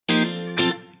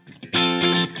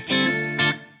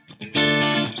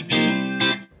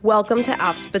Welcome to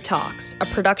AFSPA Talks, a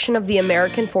production of the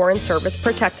American Foreign Service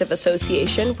Protective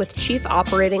Association with Chief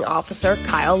Operating Officer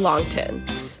Kyle Longton.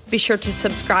 Be sure to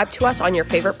subscribe to us on your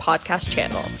favorite podcast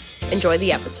channel. Enjoy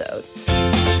the episode.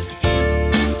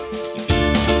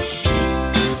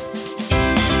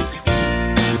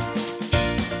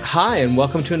 Hi, and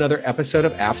welcome to another episode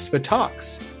of AFSPA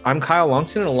Talks. I'm Kyle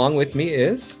Longton, and along with me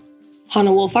is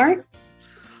Hannah Wolfart.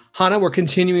 Hannah, we're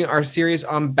continuing our series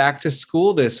on back to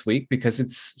school this week because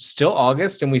it's still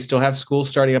August and we still have school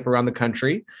starting up around the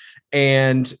country.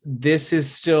 And this is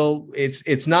still,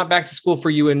 it's not back to school for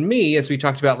you and me, as we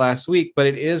talked about last week, but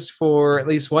it is for at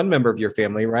least one member of your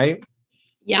family, right?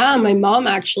 Yeah, my mom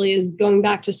actually is going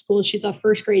back to school. She's a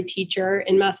first grade teacher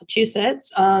in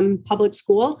Massachusetts, public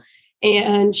school,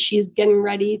 and she's getting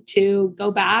ready to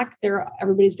go back.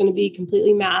 Everybody's going to be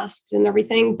completely masked and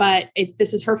everything, but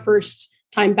this is her first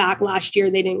time back. Last year,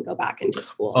 they didn't go back into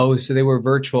school. Oh, so they were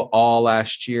virtual all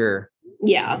last year.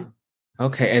 Yeah.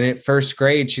 Okay. And at first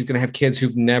grade, she's going to have kids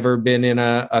who've never been in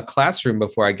a classroom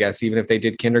before, I guess. Even if they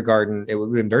did kindergarten, it would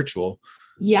have been virtual.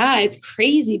 Yeah, it's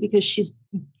crazy because she's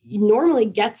normally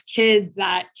gets kids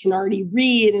that can already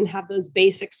read and have those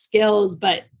basic skills.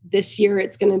 But this year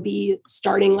it's going to be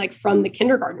starting like from the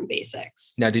kindergarten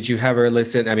basics. Now, did you have her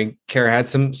listen? I mean, Kara had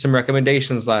some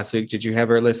recommendations last week. Did you have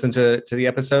her listen to the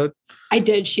episode? I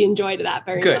did. She enjoyed that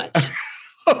very much.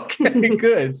 Okay,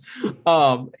 good.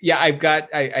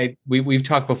 Yeah, we've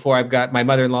talked before. I've got my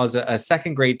mother-in-law is a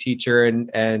second grade teacher,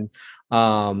 and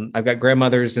I've got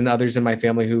grandmothers and others in my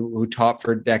family who taught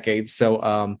for decades.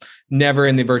 So never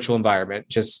in the virtual environment,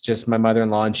 just my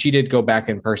mother-in-law. And she did go back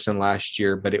in person last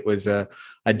year, but it was a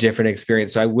different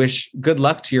experience. So I wish good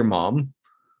luck to your mom.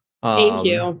 Thank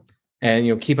you.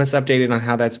 And, keep us updated on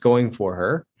how that's going for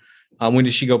her. When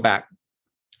does she go back?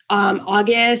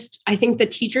 August. I think the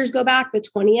teachers go back the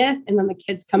 20th and then the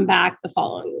kids come back the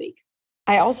following week.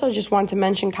 I also just want to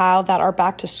mention, Kyle, that our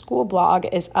back to school blog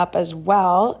is up as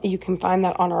well. You can find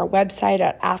that on our website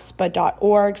at afspa.org/blog.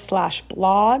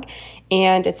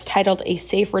 And it's titled A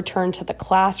Safe Return to the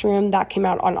Classroom. That came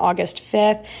out on August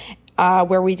 5th,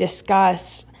 where we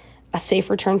discuss a safe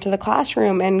return to the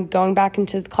classroom and going back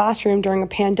into the classroom during a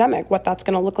pandemic, what that's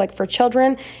going to look like for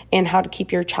children and how to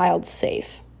keep your child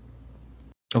safe.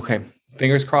 Okay.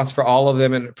 Fingers crossed for all of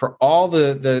them and for all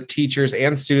the teachers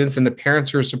and students and the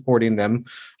parents who are supporting them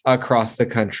across the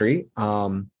country.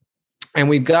 And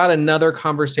we've got another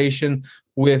conversation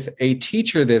with a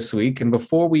teacher this week. And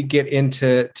before we get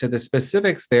into the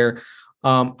specifics there,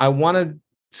 I want to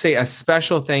say a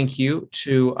special thank you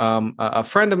to a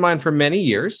friend of mine for many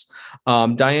years,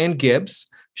 Diane Gibbs.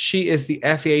 She is the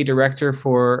FAA director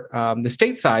for the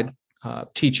stateside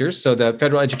teachers, so the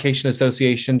Federal Education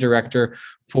Association director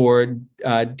for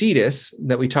DEDIS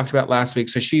that we talked about last week.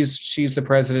 So she's the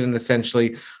president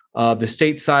essentially of the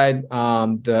stateside,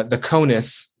 the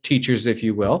CONUS teachers, if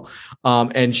you will,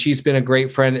 and she's been a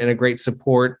great friend and a great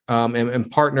support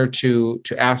and partner to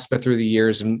AFSPA through the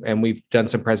years, and we've done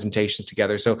some presentations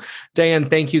together. So Diane,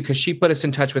 thank you, because she put us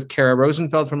in touch with Kara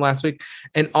Rosenfeld from last week,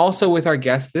 and also with our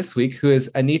guest this week, who is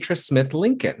Anitra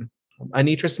Smith-Lincoln.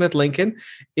 Anitra Smith-Lincoln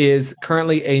is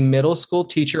currently a middle school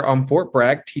teacher on Fort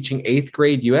Bragg, teaching 8th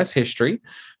grade U.S. history.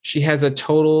 She has a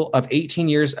total of 18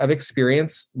 years of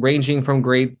experience, ranging from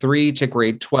grade 3 to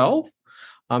grade 12.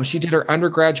 She did her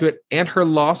undergraduate and her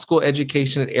law school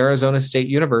education at Arizona State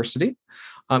University,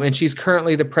 and she's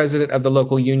currently the president of the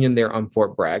local union there on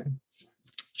Fort Bragg.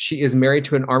 She is married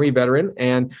to an Army veteran,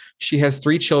 and she has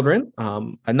 3 children,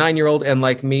 a 9-year-old and,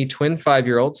 like me, twin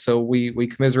 5-year-olds. So we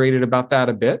commiserated about that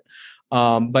a bit.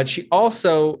 But she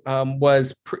also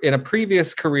was in a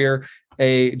previous career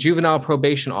a juvenile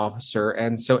probation officer.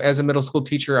 And so as a middle school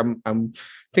teacher, I'm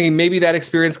thinking maybe that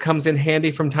experience comes in handy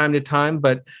from time to time,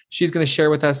 but she's going to share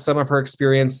with us some of her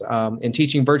experience in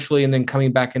teaching virtually and then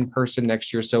coming back in person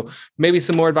next year. So maybe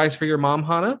some more advice for your mom,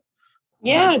 Hannah?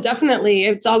 Yeah, definitely.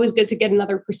 It's always good to get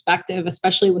another perspective,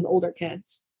 especially with older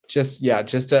kids. Just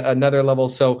another level.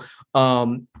 So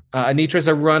Anitra's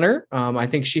a runner. I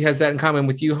think she has that in common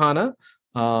with you, Hannah.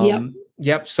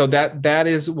 Yep. So that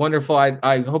is wonderful.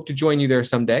 I hope to join you there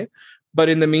someday. But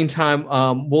in the meantime,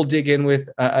 we'll dig in with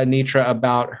Anitra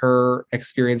about her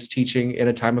experience teaching in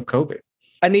a time of COVID.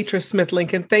 Anitra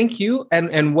Smith-Lincoln, thank you.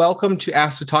 And welcome to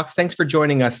AFSPA Talks. Thanks for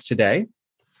joining us today.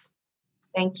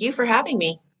 Thank you for having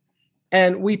me.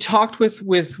 And we talked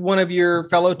with one of your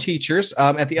fellow teachers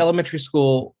at the elementary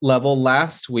school level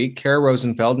last week, Kara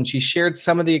Rosenfeld, and she shared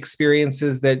some of the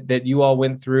experiences that you all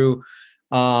went through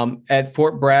at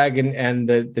Fort Bragg and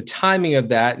the timing of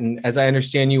that. And as I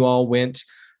understand, you all went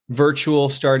virtual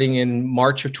starting in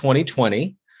March of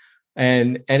 2020.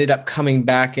 and ended up coming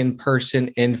back in person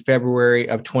in February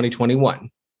of 2021.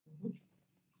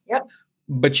 Yep.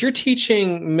 But you're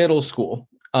teaching middle school,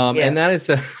 Yes. and that is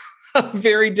a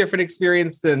very different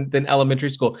experience than elementary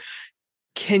school.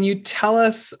 Can you tell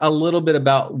us a little bit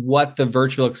about what the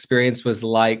virtual experience was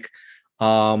like,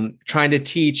 trying to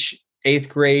teach 8th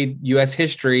grade U.S.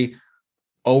 history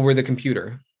over the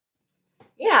computer?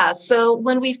 Yeah. So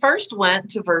when we first went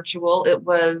to virtual, it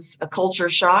was a culture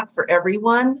shock for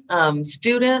everyone,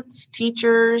 students,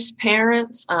 teachers,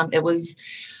 parents. It was,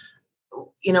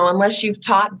 unless you've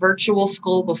taught virtual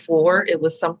school before, it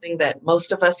was something that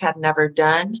most of us had never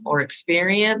done or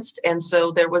experienced. And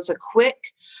so there was a quick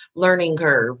learning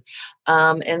curve.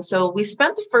 And so we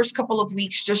spent the first couple of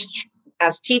weeks just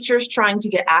as teachers trying to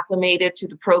get acclimated to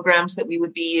the programs that we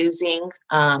would be using,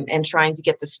 and trying to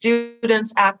get the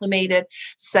students acclimated,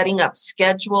 setting up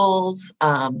schedules,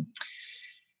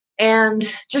 and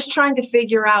just trying to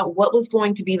figure out what was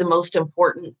going to be the most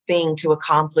important thing to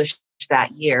accomplish that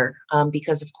year.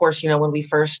 Because of course, when we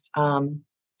first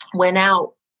went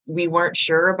out, we weren't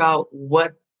sure about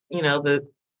what,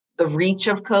 the reach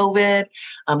of COVID,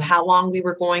 how long we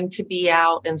were going to be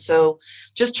out. And so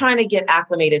just trying to get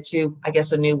acclimated to, I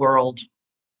guess, a new world.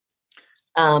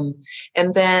 And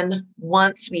then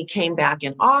once we came back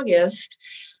in August,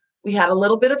 we had a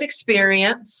little bit of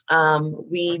experience.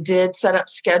 We did set up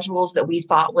schedules that we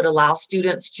thought would allow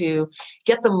students to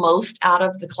get the most out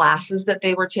of the classes that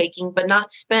they were taking, but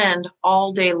not spend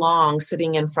all day long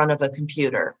sitting in front of a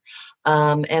computer.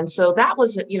 And so that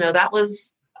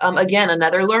was, again,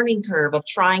 another learning curve of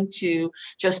trying to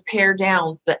just pare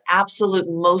down the absolute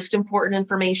most important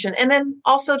information, and then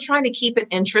also trying to keep it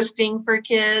interesting for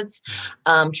kids,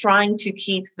 trying to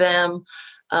keep them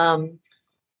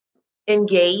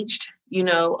engaged. A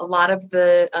lot of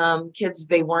the kids,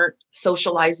 they weren't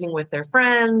socializing with their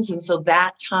friends. And so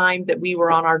that time that we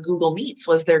were on our Google Meets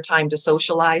was their time to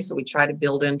socialize. So we try to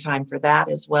build in time for that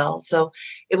as well. So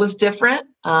it was different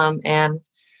and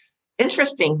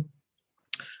interesting.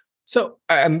 So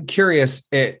I'm curious,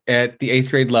 at the 8th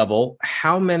grade level,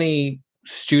 how many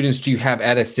students do you have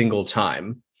at a single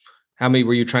time? How many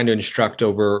were you trying to instruct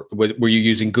over? Were you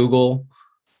using Google?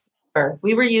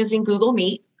 We were using Google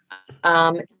Meet.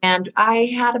 And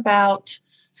I had about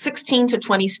 16 to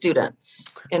 20 students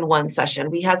in one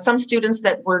session. We had some students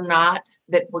that were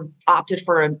opted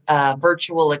for a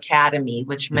virtual academy,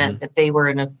 which meant that they were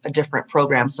in a different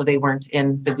program. So they weren't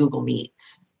in the Google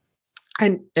Meets.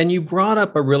 And you brought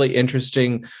up a really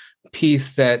interesting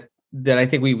piece that I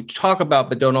think we talk about,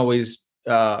 but don't always,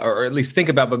 or at least think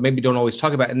about, but maybe don't always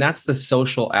talk about. And that's the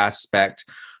social aspect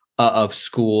of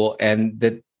school. And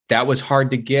that was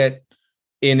hard to get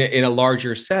in a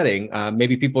larger setting.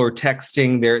 Maybe people are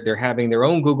texting, they're having their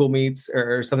own Google Meets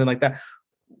or something like that.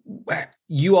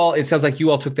 It sounds like you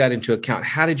all took that into account.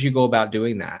 How did you go about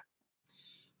doing that?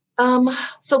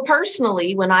 So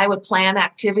personally, when I would plan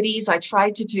activities, I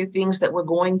tried to do things that were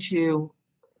going to,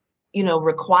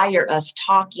 require us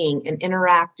talking and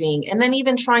interacting, and then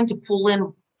even trying to pull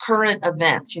in current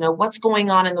events, what's going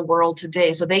on in the world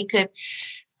today, so they could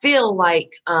feel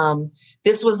like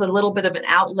this was a little bit of an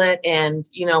outlet and,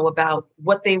 about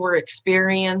what they were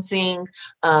experiencing.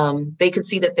 They could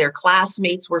see that their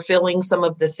classmates were feeling some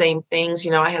of the same things.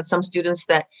 I had some students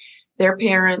that their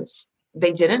parents,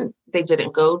 they didn't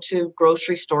go to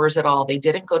grocery stores at all. They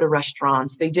didn't go to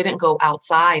restaurants. They didn't go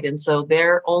outside. And so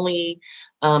their only,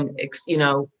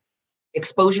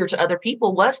 exposure to other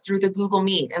people was through the Google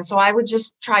Meet. And so I would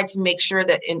just try to make sure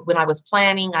that when I was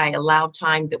planning, I allowed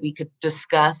time that we could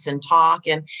discuss and talk.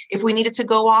 And if we needed to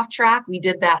go off track, we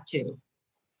did that too.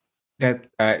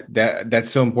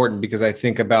 That's so important, because I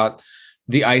think about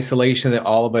the isolation that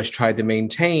all of us tried to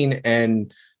maintain,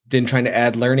 and then trying to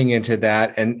add learning into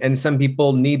that. And some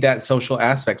people need that social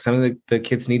aspect. Some of the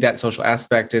kids need that social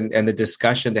aspect and the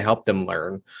discussion to help them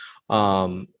learn.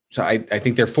 So I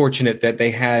think they're fortunate that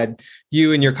they had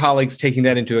you and your colleagues taking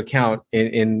that into account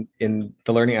in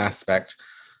the learning aspect.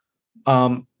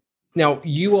 Now,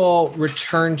 you all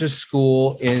returned to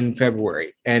school in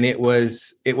February, and it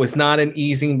was not an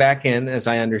easing back in, as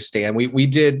I understand. We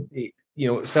did,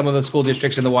 some of the school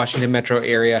districts in the Washington metro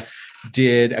area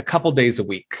did a couple days a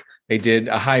week. They did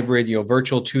a hybrid,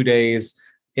 virtual 2 days,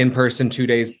 in person 2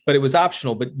 days, but it was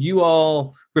optional. But you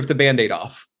all ripped the Band-Aid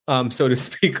off, so to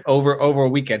speak, over a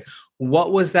weekend.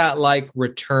 What was that like,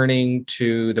 returning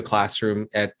to the classroom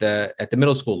at the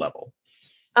middle school level?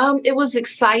 It was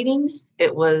exciting.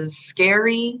 It was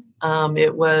scary.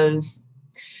 It was,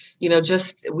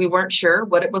 just, we weren't sure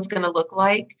what it was going to look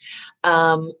like.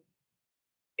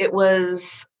 It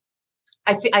was,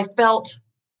 I felt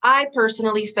I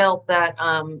personally felt that,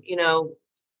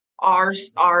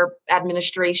 our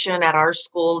administration at our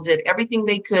school did everything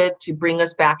they could to bring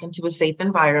us back into a safe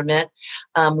environment.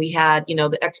 We had,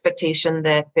 the expectation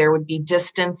that there would be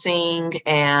distancing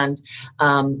and,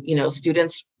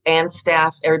 students and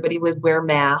staff, everybody would wear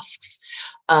masks.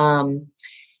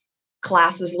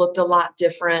 Classes looked a lot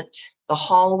different. The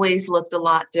hallways looked a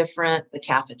lot different. The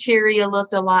cafeteria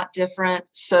looked a lot different.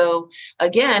 So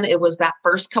again, it was that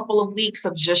first couple of weeks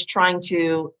of just trying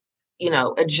to,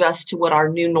 adjust to what our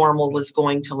new normal was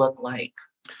going to look like.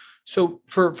 So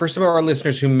for some of our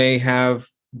listeners who may have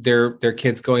their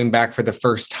kids going back for the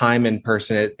first time in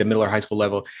person at the middle or high school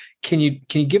level, can you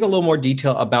give a little more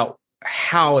detail about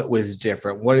how it was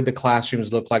different? What did the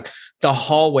classrooms look like? The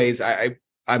hallways,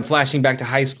 I'm flashing back to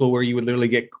high school where you would literally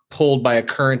get pulled by a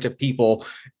current of people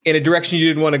in a direction you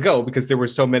didn't want to go because there were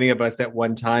so many of us at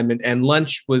one time. And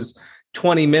lunch was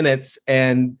 20 minutes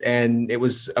and it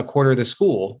was a quarter of the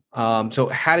school. So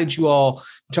how did you all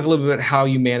talk a little bit about how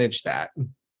you managed that?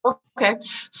 Okay.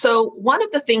 So one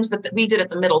of the things that we did at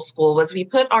the middle school was we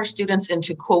put our students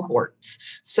into cohorts.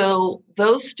 So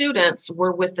those students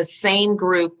were with the same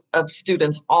group of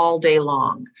students all day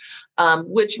long,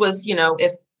 which was,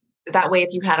 if that way,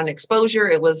 if you had an exposure,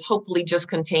 it was hopefully just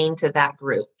contained to that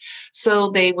group. So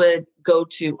they would go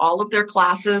to all of their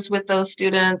classes with those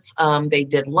students. They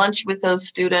did lunch with those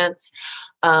students.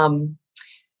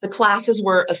 The classes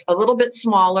were a little bit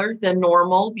smaller than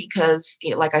normal because,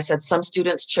 like I said, some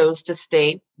students chose to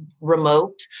stay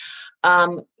remote.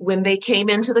 When they came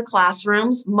into the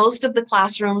classrooms, most of the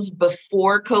classrooms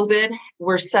before COVID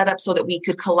were set up so that we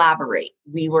could collaborate.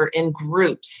 We were in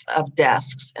groups of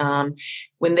desks.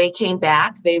 When they came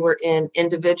back, they were in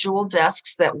individual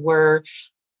desks that were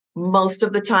most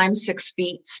of the time 6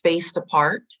 feet spaced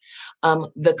apart.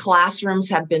 The classrooms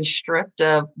had been stripped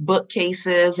of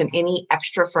bookcases and any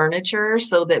extra furniture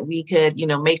so that we could,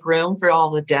 make room for all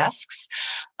the desks.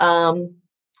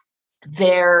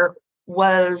 There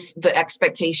was the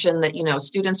expectation that,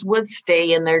 students would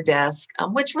stay in their desk,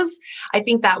 which was, I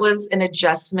think that was an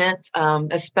adjustment,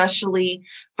 especially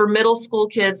for middle school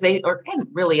kids, and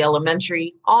really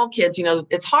elementary, all kids,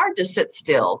 it's hard to sit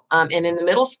still. And in the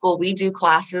middle school, we do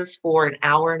classes for an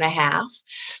hour and a half.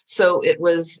 So it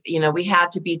was, we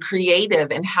had to be creative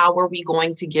in how were we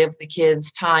going to give the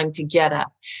kids time to get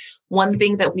up. One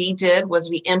thing that we did was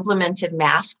we implemented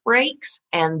mask breaks,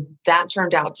 and that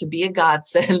turned out to be a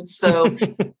godsend. So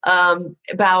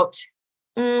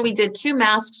we did 2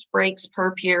 mask breaks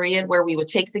per period where we would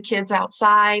take the kids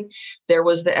outside. There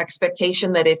was the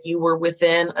expectation that if you were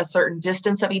within a certain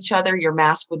distance of each other, your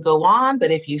mask would go on.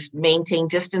 But if you maintain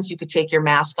distance, you could take your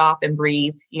mask off and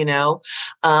breathe,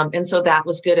 and so that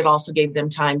was good. It also gave them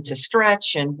time to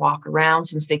stretch and walk around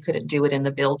since they couldn't do it in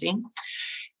the building.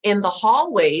 In the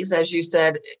hallways, as you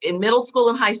said, in middle school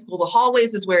and high school, the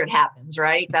hallways is where it happens,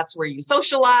 right? That's where you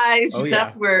socialize. Oh, yeah.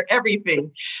 That's where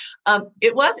everything.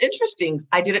 It was interesting.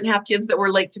 I didn't have kids that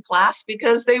were late to class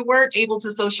because they weren't able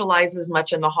to socialize as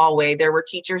much in the hallway. There were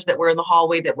teachers that were in the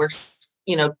hallway that were,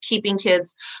 keeping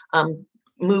kids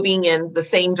moving in the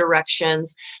same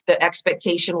directions. The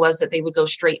expectation was that they would go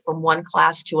straight from one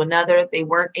class to another. They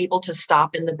weren't able to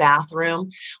stop in the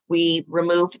bathroom. We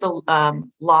removed the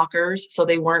lockers, so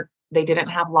they didn't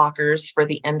have lockers for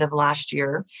the end of last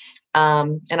year.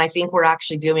 And I think we're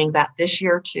actually doing that this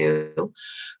year too.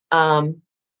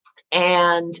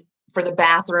 And for the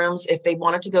bathrooms, if they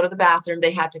wanted to go to the bathroom,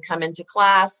 they had to come into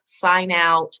class, sign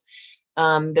out.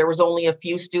 There was only a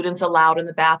few students allowed in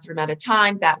the bathroom at a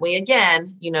time. That way,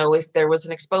 again, if there was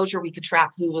an exposure, we could track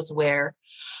who was where.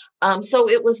 So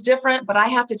it was different, but I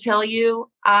have to tell you,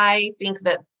 I think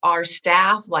that our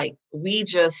staff, we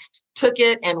just took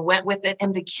it and went with it.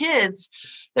 And the kids,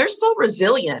 they're so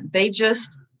resilient.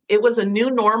 It was a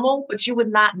new normal, but you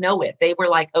would not know it. They were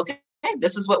like, okay,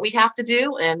 this is what we have to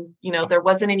do. And, there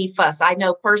wasn't any fuss. I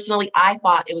know personally, I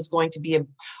thought it was going to be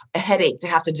a headache to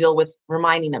have to deal with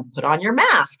reminding them, put on your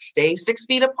mask, stay 6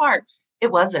 feet apart.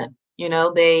 It wasn't,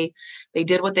 they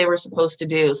did what they were supposed to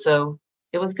do. So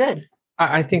it was good.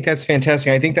 I think that's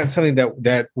fantastic. I think that's something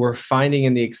that we're finding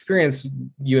in the experience.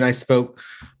 You and I spoke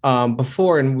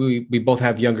before, and we both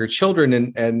have younger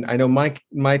children, and I know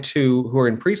my 2 who are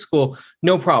in preschool,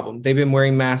 no problem. They've been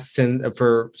wearing masks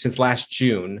since last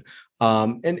June.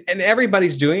 And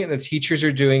everybody's doing it, and the teachers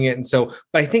are doing it. And so,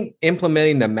 but I think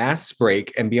implementing the mask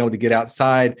break and being able to get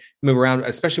outside, move around,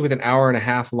 especially with an hour and a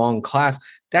half long class,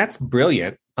 that's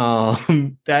brilliant.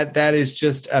 That is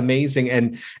just amazing.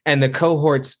 And the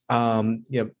cohorts,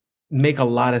 make a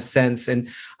lot of sense. And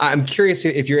I'm curious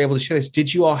if you're able to share this.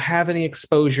 Did you all have any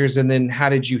exposures? And then how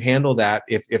did you handle that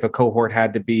if a cohort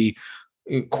had to be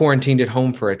quarantined at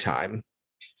home for a time?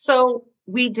 So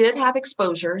we did have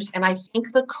exposures, and I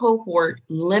think the cohort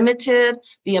limited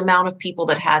the amount of people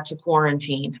that had to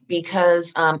quarantine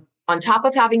because on top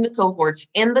of having the cohorts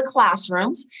in the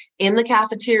classrooms, in the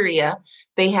cafeteria,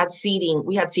 they had seating.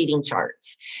 We had seating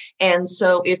charts. And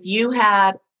so if you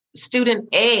had student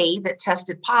A that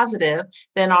tested positive,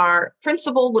 then our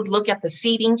principal would look at the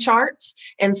seating charts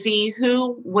and see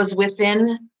who was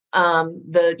within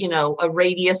a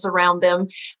radius around them,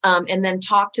 and then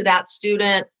talk to that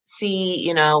student,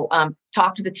 see,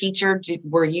 talk to the teacher.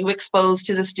 Were you exposed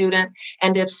to the student?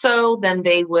 And if so, then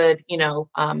they would,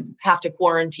 have to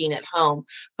quarantine at home.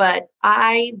 But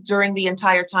during the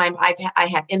entire time, I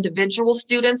had individual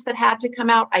students that had to come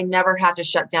out. I never had to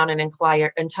shut down an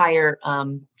entire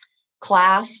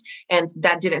class. And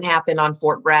that didn't happen on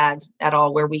Fort Bragg at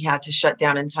all, where we had to shut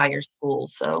down entire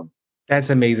schools. So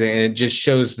that's amazing. And it just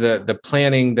shows the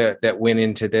planning that went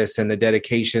into this and the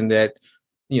dedication that,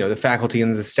 the faculty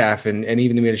and the staff and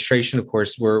even the administration, of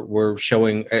course, were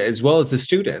showing, as well as the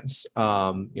students,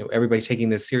 everybody taking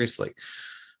this seriously.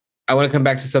 I want to come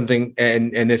back to something,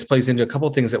 and this plays into a couple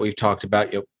of things that we've talked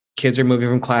about. Kids are moving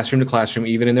from classroom to classroom,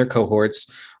 even in their cohorts.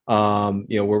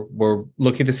 We're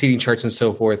looking at the seating charts and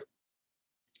so forth.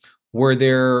 Were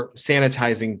there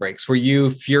sanitizing breaks? Were you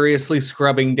furiously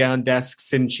scrubbing down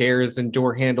desks and chairs and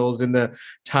door handles in the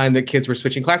time that kids were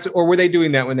switching classes? Or were they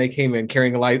doing that when they came in,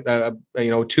 carrying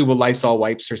a tube of Lysol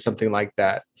wipes or something like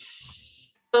that?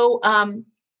 So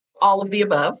all of the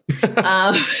above.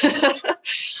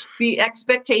 The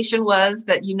expectation was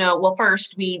that,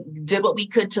 first we did what we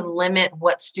could to limit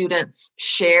what students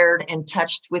shared and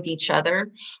touched with each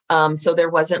other. So there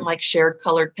wasn't like shared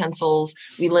colored pencils.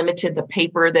 We limited the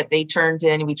paper that they turned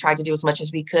in. We tried to do as much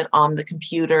as we could on the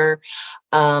computer.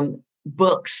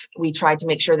 Books, we tried to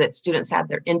make sure that students had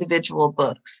their individual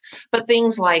books. But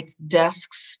things like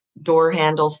desks, door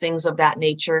handles, things of that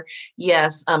nature.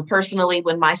 Yes, personally,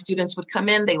 when my students would come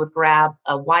in, they would grab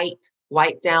a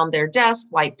wipe down their desk,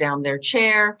 wipe down their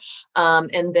chair.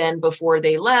 And then before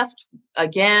they left,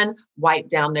 again, wipe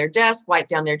down their desk, wipe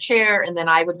down their chair. And then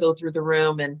I would go through the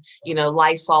room and,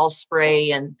 Lysol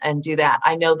spray and do that.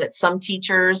 I know that some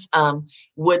teachers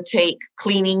would take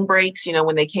cleaning breaks,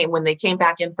 when they came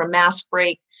back in from mask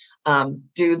break,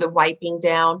 do the wiping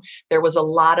down. There was a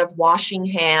lot of washing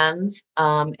hands.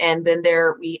 And then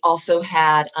we also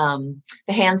had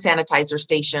the hand sanitizer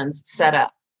stations set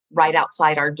up right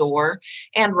outside our door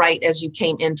and right as you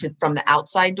came from the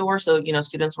outside door. So,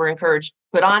 students were encouraged,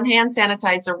 put on hand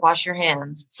sanitizer, wash your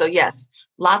hands. So yes,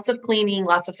 lots of cleaning,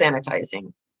 lots of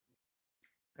sanitizing.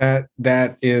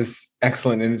 That is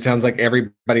excellent. And it sounds like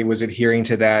everybody was adhering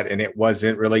to that and it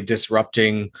wasn't really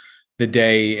disrupting the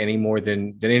day any more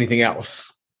than anything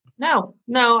else. No,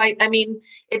 I mean,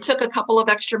 it took a couple of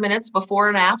extra minutes before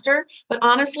and after, but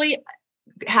honestly,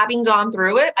 having gone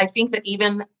through it, I think that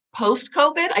even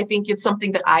post-COVID, I think it's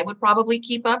something that I would probably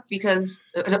keep up because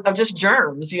of just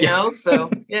germs,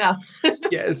 so yeah.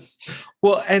 Yes.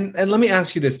 Well, and let me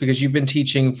ask you this, because you've been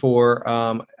teaching for,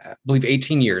 I believe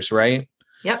 18 years, right?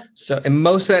 Yep. So, and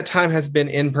most of that time has been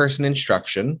in-person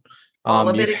instruction. All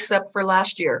of it except for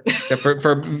last year.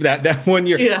 for that 1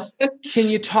 year. Yeah. Can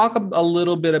you talk a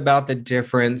little bit about the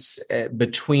difference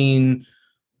between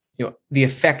the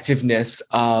effectiveness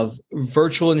of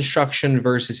virtual instruction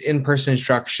versus in-person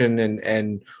instruction,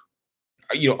 and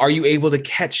are you able to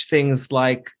catch things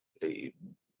like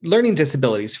learning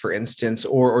disabilities, for instance,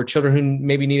 or children who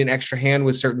maybe need an extra hand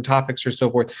with certain topics or so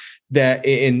forth, that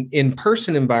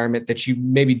in-person environment that you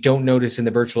maybe don't notice in the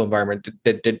virtual environment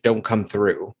that don't come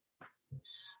through?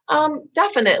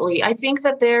 Definitely. I think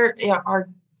that there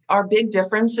are big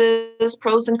differences,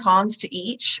 pros and cons to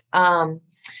each.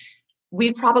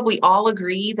 We probably all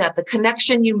agree that the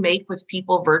connection you make with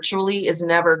people virtually is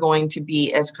never going to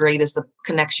be as great as the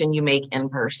connection you make in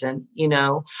person,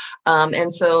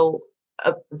 and so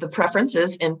the preference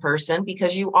is in person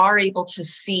because you are able to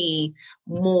see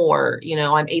more.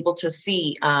 I'm able to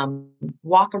see,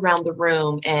 walk around the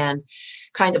room and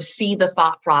kind of see the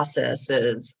thought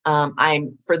processes.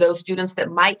 For those students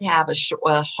that might have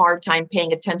a hard time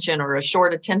paying attention or a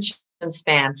short attention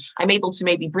span, I'm able to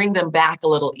maybe bring them back a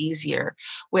little easier.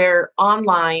 Where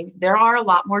online, there are a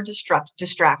lot more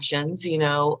distractions,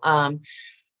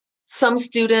 some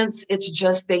students, it's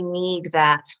just they need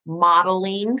that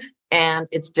modeling and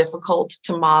it's difficult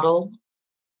to model,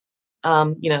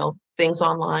 things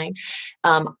online.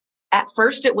 At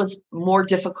first, it was more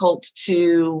difficult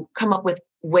to come up with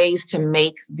ways to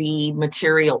make the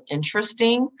material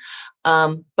interesting.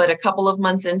 But a couple of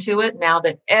months into it, now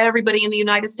that everybody in the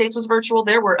United States was virtual,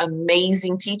 there were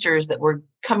amazing teachers that were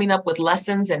coming up with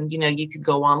lessons. And, you could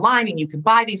go online and you could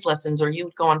buy these lessons, or you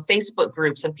would go on Facebook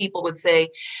groups and people would say,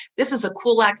 this is a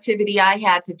cool activity I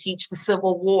had to teach the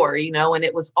Civil War, and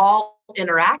it was all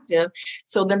interactive.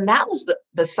 So then that was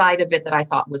the side of it that I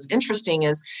thought was interesting,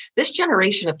 is this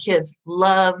generation of kids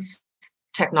loves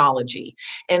technology.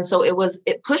 And so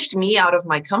it pushed me out of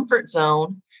my comfort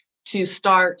zone to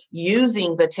start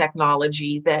using the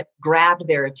technology that grabbed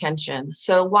their attention.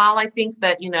 So while I think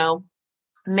that,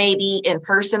 maybe in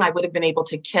person, I would have been able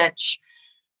to catch,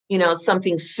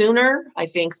 something sooner, I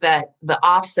think that the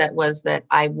offset was that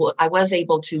I was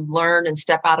able to learn and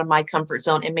step out of my comfort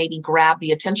zone and maybe grab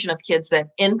the attention of kids that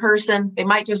in person, they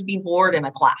might just be bored in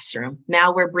a classroom.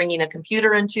 Now we're bringing a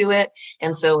computer into it.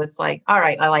 And so it's like, all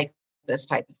right, I like this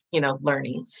type of,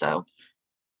 learning. So.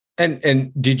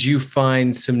 And did you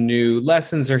find some new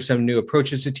lessons or some new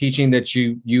approaches to teaching that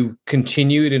you've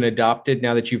continued and adopted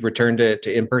now that you've returned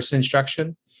to in-person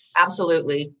instruction?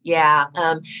 Absolutely. Yeah.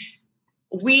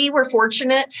 We were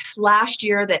fortunate last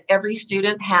year that every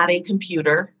student had a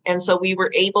computer. And so we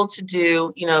were able to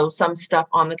do, some stuff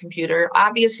on the computer.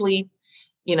 Obviously,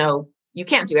 you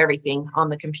can't do everything on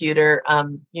the computer.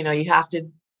 You have to,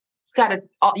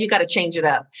 you got to change it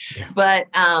up. Yeah. But,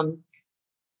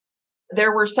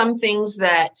 there were some things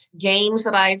games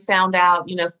that I found out,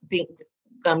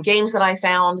 games that I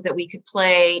found that we could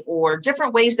play, or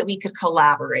different ways that we could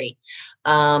collaborate.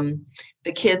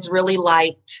 The kids really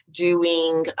liked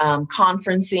doing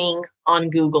conferencing on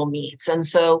Google Meets. And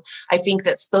so I think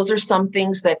that those are some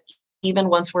things that even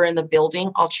once we're in the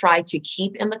building, I'll try to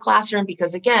keep in the classroom,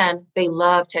 because again, they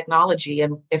love technology.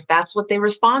 And if that's what they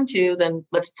respond to, then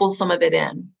let's pull some of it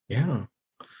in. Yeah,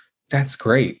 that's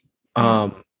great.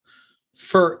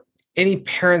 For any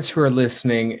parents who are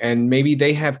listening and maybe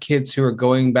they have kids who are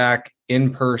going back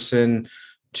in person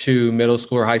to middle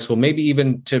school or high school, maybe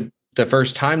even to the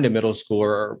first time to middle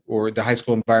school or the high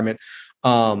school environment,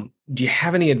 do you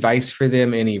have any advice for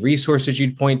them? Any resources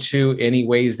you'd point to? Any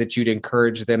ways that you'd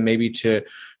encourage them maybe to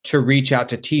reach out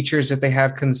to teachers if they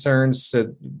have concerns?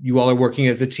 So you all are working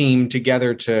as a team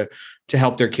together to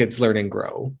help their kids learn and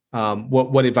grow.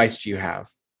 What advice do you have?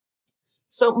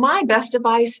 So my best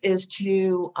advice is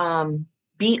to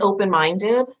be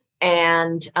open-minded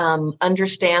and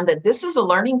understand that this is a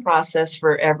learning process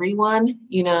for everyone.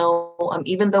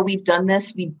 Even though we've done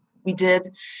this, we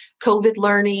did COVID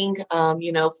learning, for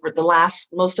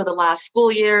most of the last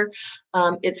school year.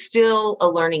 It's still a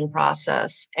learning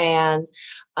process. And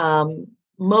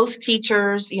most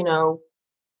teachers,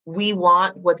 we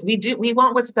want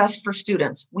what's best for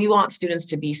students. We want students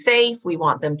to be safe. We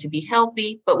want them to be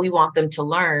healthy, but we want them to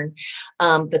learn.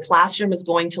 The classroom is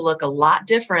going to look a lot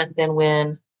different than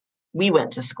when we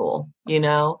went to school,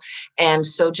 and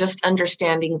so just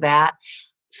understanding that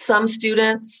some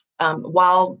students,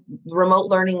 while remote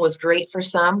learning was great for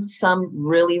some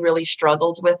really, really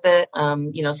struggled with it.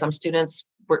 Some students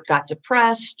got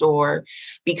depressed, or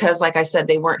because, like I said,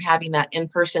 they weren't having that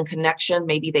in-person connection,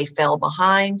 maybe they fell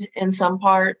behind in some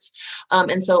parts.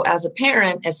 And so as a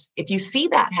parent, if you see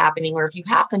that happening, or if you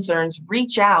have concerns,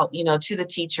 reach out, to the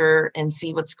teacher and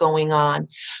see what's going on.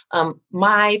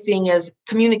 My thing is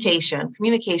communication.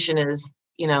 Communication is,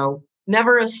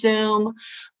 never assume.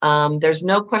 There's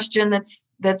no question that's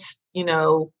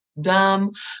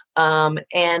dumb.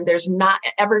 And there's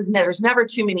never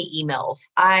too many emails.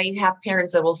 I have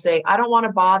parents that will say, I don't want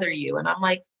to bother you. And I'm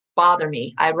like, bother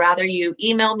me. I'd rather you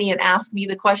email me and ask me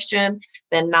the question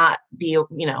than not be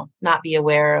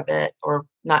aware of it or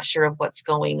not sure of what's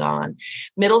going on.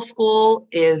 Middle school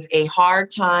is a hard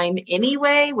time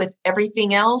anyway with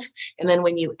everything else. And then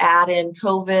when you add in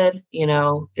COVID,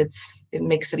 it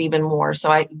makes it even more.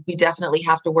 So we definitely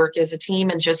have to work as a team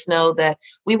and just know that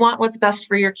we want what's best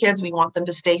for your kids. We want them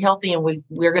to stay healthy, and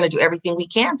we're going to do everything we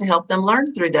can to help them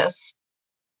learn through this.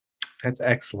 That's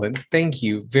excellent. Thank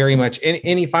you very much.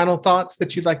 Any final thoughts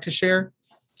that you'd like to share?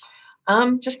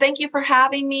 Just thank you for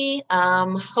having me.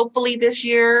 Hopefully this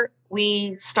year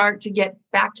we start to get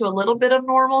back to a little bit of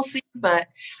normalcy, but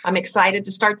I'm excited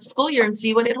to start the school year and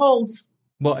see what it holds.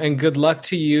 Well, and good luck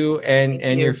to you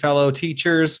and your fellow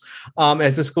teachers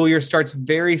as the school year starts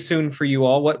very soon for you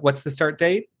all. What's the start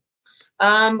date?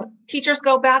 Teachers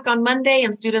go back on Monday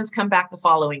and students come back the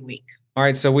following week. All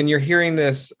right. So when you're hearing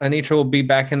this, Anitra will be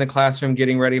back in the classroom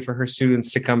getting ready for her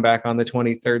students to come back on the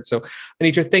 23rd. So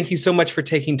Anitra, thank you so much for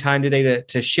taking time today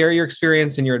to share your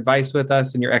experience and your advice with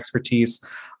us and your expertise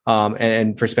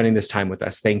and for spending this time with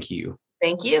us. Thank you.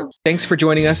 Thank you. Thanks for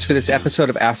joining us for this episode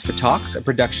of ASPA Talks, a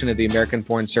production of the American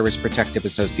Foreign Service Protective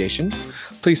Association.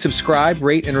 Please subscribe,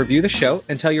 rate, and review the show,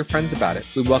 and tell your friends about it.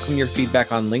 We welcome your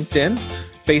feedback on LinkedIn,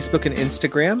 Facebook, and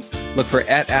Instagram. Look for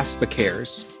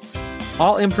 @ASPACares.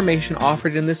 All information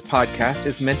offered in this podcast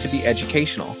is meant to be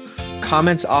educational.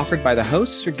 Comments offered by the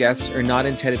hosts or guests are not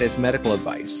intended as medical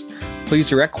advice. Please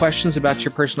direct questions about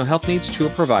your personal health needs to a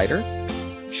provider.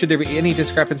 Should there be any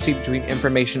discrepancy between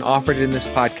information offered in this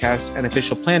podcast and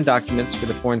official plan documents for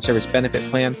the Foreign Service Benefit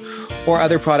Plan or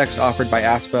other products offered by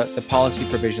ASPA, the policy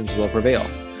provisions will prevail.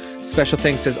 Special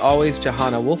thanks, as always, to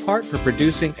Hannah Wolfhart for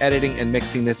producing, editing, and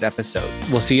mixing this episode.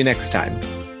 We'll see you next time.